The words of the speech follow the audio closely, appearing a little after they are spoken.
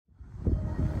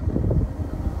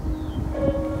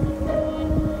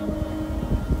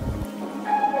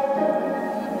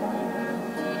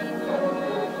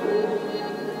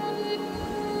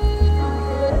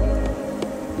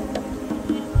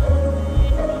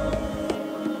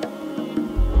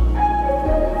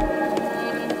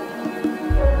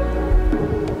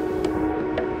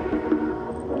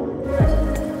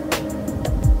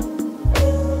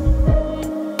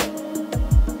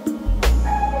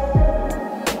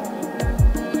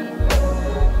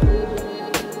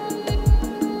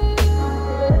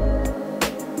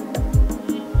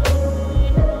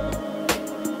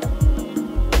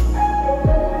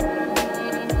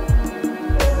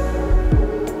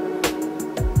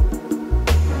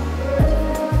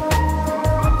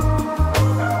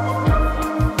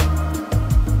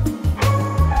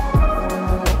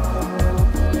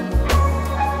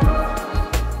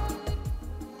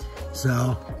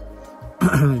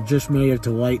just made it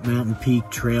to White Mountain Peak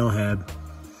Trailhead,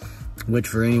 which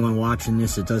for anyone watching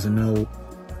this that doesn't know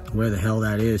where the hell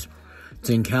that is, it's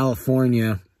in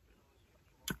California,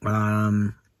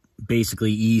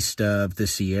 basically east of the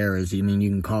Sierras. I mean, you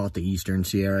can call it the Eastern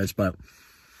Sierras, but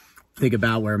think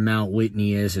about where Mount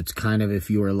Whitney is. It's kind of, if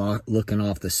you were looking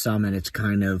off the summit, it's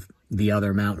kind of the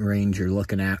other mountain range you're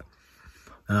looking at.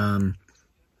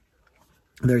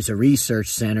 There's a research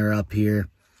center up here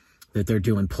that they're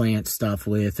doing plant stuff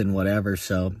with and whatever.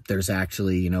 So there's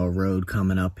actually, you know, a road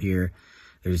coming up here.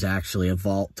 There's actually a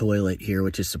vault toilet here,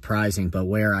 which is surprising. But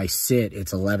where I sit,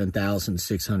 it's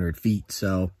 11,600 feet.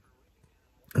 So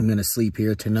I'm going to sleep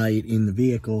here tonight in the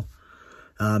vehicle,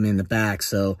 in the back.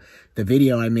 So the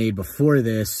video I made before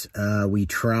this, we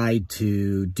tried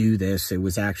to do this. It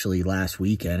was actually last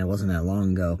weekend. It wasn't that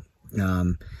long ago,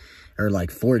 or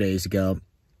like 4 days ago.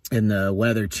 And the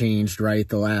weather changed right at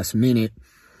the last minute.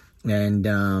 And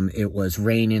it was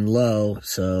raining low,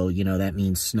 so, you know, that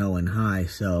means snowing high.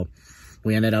 So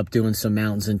we ended up doing some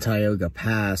mountains in Tioga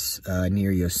Pass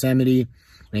near Yosemite,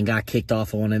 and got kicked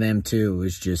off of one of them too. It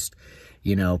was just,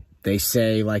 you know, they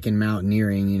say, like in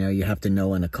mountaineering, you know, you have to know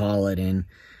when to call it. And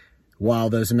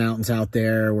while those mountains out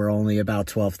there were only about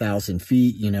 12,000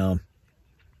 feet, you know,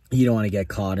 you don't want to get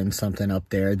caught in something up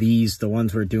there. The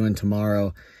ones we're doing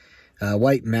tomorrow,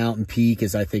 White Mountain Peak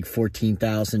is, I think,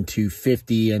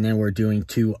 14,250, and then we're doing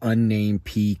 2 unnamed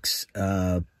peaks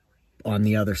on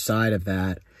the other side of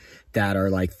that are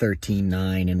like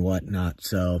 13,900 and whatnot.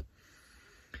 So,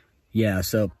 yeah,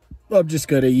 so I'm just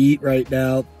going to eat right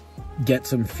now, get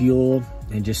some fuel,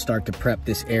 and just start to prep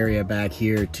this area back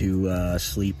here to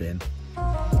sleep in.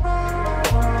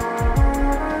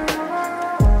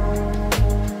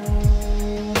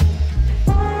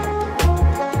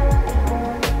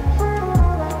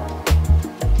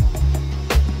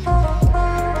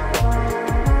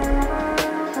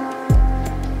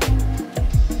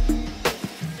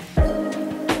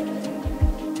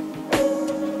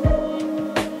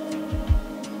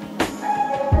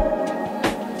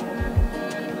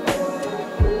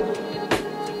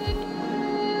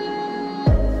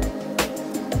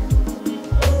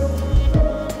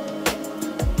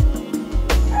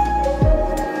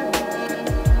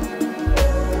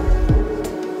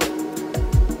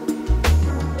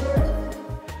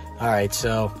 Alright,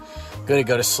 so I'm going to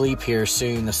go to sleep here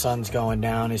soon. The sun's going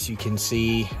down, as you can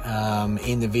see,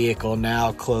 in the vehicle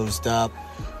now, closed up.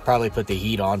 Probably put the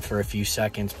heat on for a few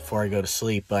seconds before I go to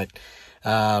sleep, but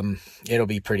it'll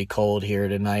be pretty cold here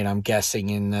tonight. I'm guessing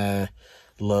in the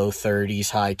low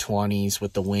 30s, high 20s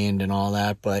with the wind and all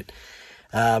that. But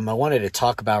I wanted to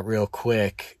talk about real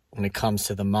quick, when it comes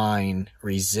to the mind,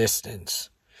 resistance.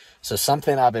 So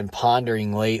something I've been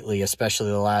pondering lately, especially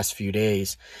the last few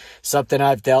days, something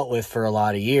I've dealt with for a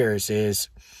lot of years, is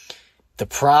the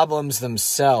problems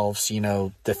themselves, you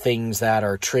know, the things that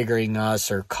are triggering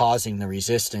us or causing the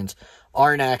resistance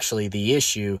aren't actually the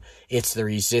issue. It's the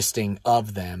resisting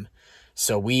of them.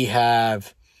 So we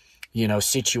have, you know,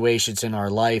 situations in our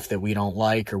life that we don't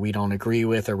like or we don't agree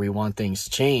with or we want things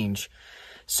to change.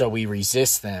 So we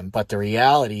resist them. But the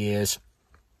reality is,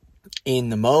 in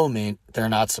the moment, they're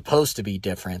not supposed to be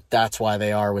different. That's why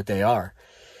they are what they are.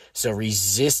 So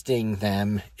resisting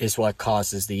them is what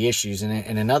causes the issues.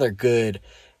 And another good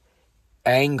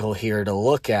angle here to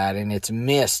look at, and it's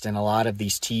missed in a lot of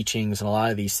these teachings and a lot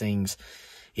of these things,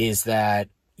 is that,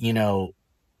 you know,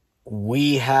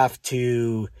 we have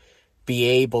to be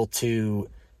able to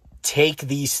take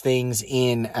these things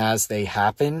in as they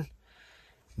happen,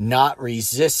 not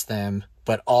resist them,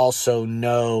 but also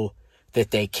know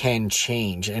that they can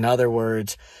change. In other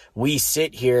words, we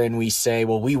sit here and we say,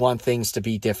 well, we want things to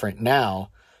be different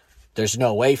now. There's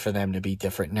no way for them to be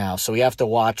different now. So we have to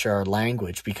watch our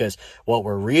language, because what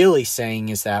we're really saying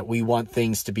is that we want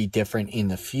things to be different in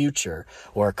the future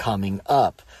or coming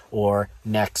up or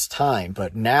next time.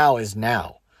 But now is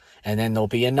now. And then there'll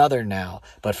be another now.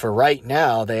 But for right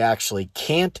now, they actually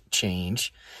can't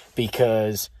change,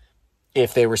 because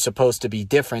if they were supposed to be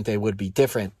different, they would be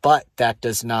different. But that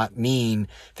does not mean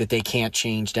that they can't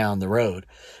change down the road.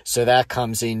 So that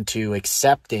comes into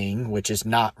accepting, which is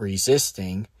not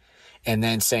resisting, and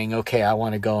then saying, okay, I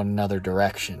want to go in another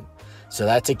direction. So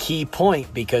that's a key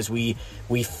point, because we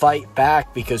fight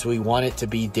back because we want it to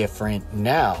be different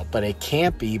now. But it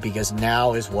can't be, because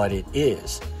now is what it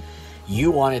is.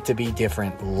 You want it to be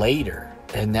different later,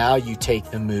 and now you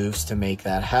take the moves to make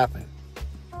that happen.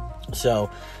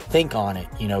 So think on it,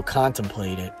 you know,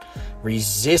 contemplate it.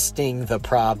 Resisting the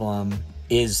problem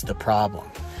is the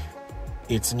problem.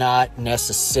 It's not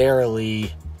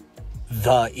necessarily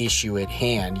the issue at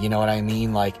hand. You know what I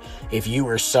mean? Like, if you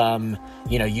were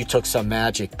you took some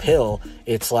magic pill,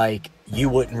 it's like you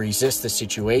wouldn't resist the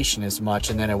situation as much,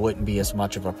 and then it wouldn't be as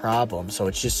much of a problem. So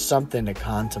it's just something to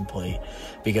contemplate,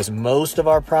 because most of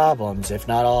our problems, if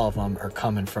not all of them, are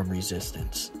coming from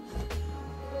resistance.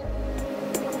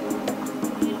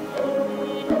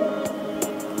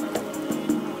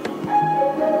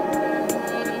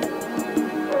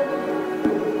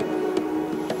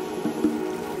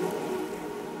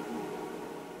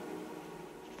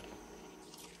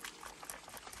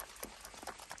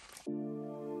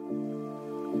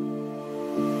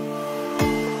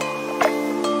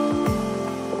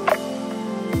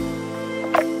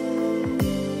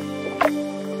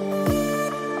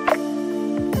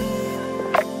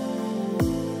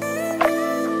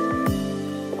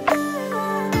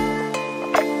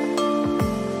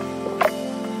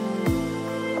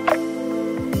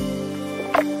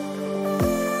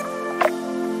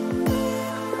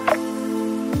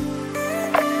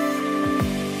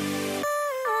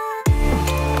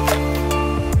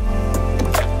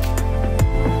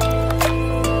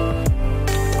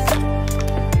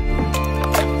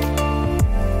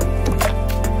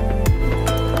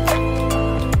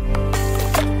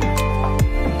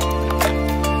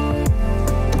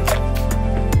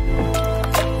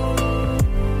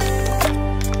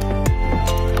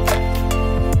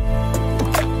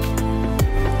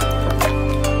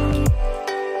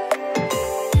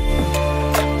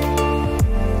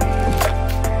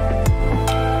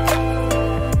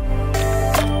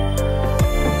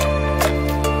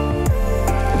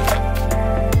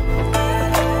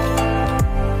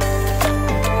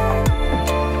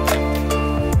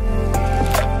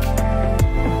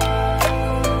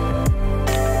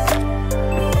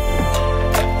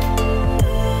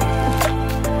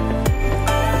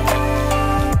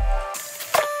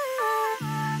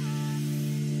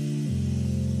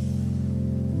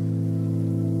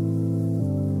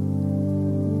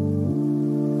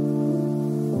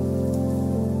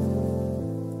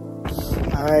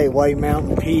 All right, White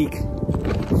Mountain Peak,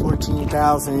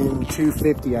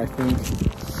 14,250, I think.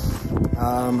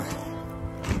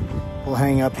 We'll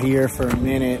hang up here for a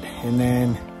minute and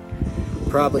then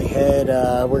probably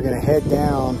we're gonna head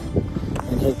down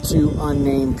and hit 2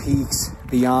 unnamed peaks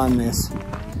beyond this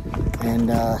and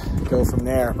go from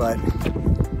there. But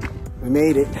we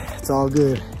made it, it's all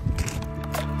good.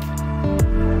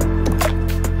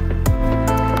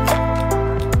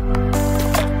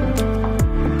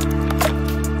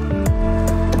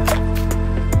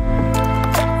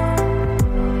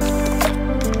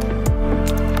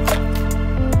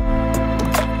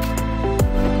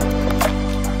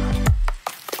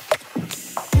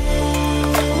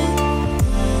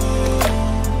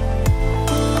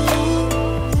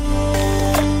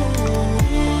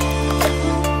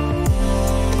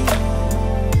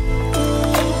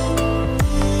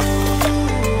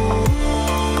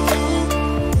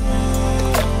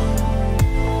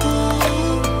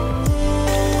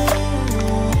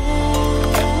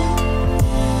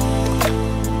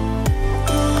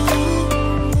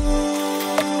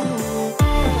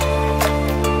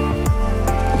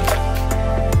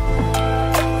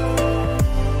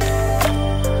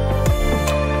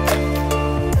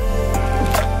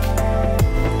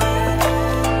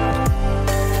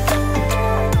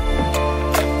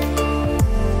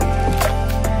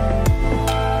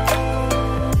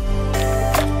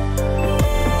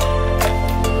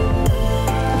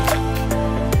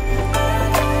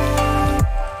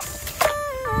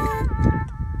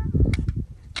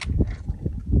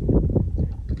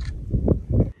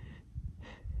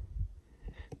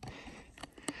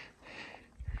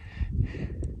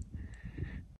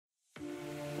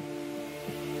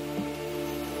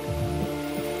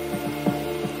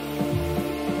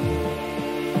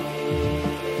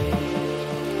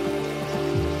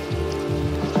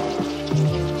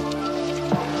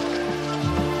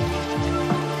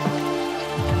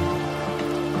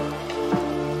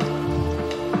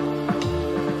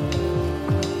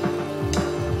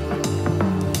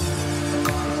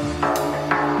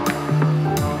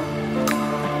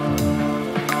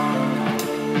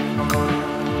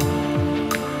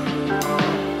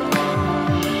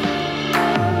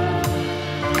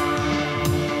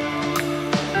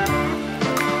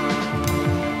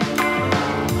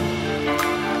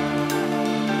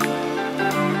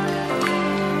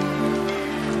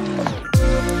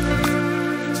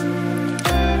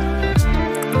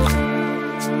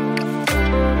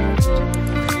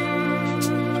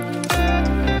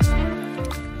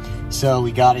 So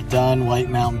we got it done, White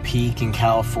Mountain Peak in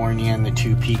California and the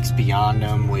 2 peaks beyond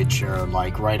them, which are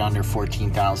like right under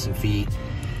 14,000 feet.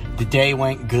 the day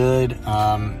went good.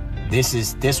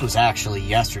 This was actually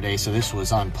yesterday, so this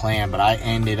was unplanned, but I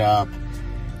ended up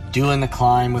doing the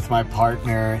climb with my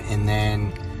partner, and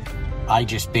then I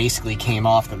just basically came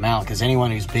off the mountain, because anyone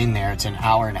who's been there, it's an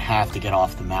hour and a half to get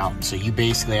off the mountain. So you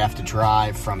basically have to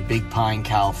drive from Big Pine,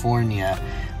 California,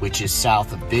 which is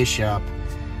south of Bishop.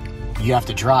 You have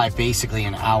to drive basically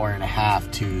an hour and a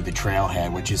half to the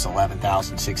trailhead, which is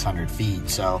 11,600 feet.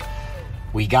 So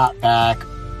we got back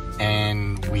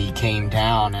and we came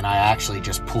down, and I actually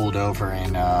just pulled over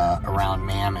in around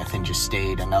Mammoth and just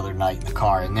stayed another night in the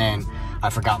car. And then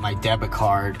I forgot my debit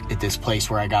card at this place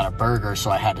where I got a burger, so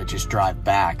I had to just drive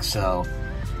back. So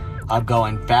I'm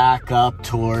going back up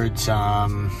towards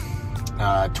the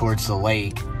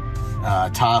lake,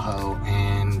 Tahoe,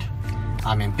 and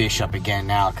I'm in Bishop again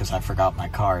now because I forgot my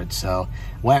card. So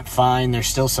went fine. There's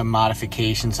still some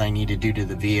modifications I need to do to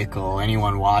the vehicle.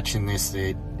 Anyone watching this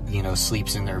that, you know,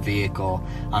 sleeps in their vehicle,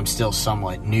 I'm still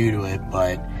somewhat new to it,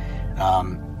 but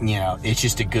you know, it's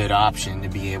just a good option to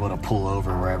be able to pull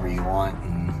over wherever you want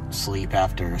and sleep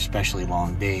after especially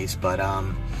long days. But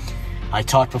I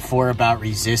talked before about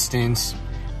resistance.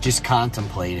 Just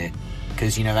contemplate it,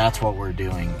 because, you know, that's what we're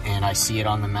doing. And I see it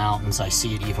on the mountains. I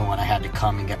see it even when I had to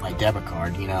come and get my debit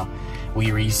card. You know,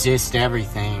 we resist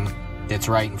everything that's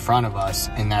right in front of us,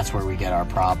 and that's where we get our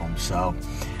problems. So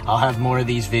I'll have more of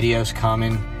these videos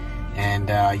coming, and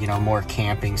you know, more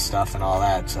camping stuff and all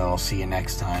that. So I'll see you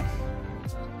next time.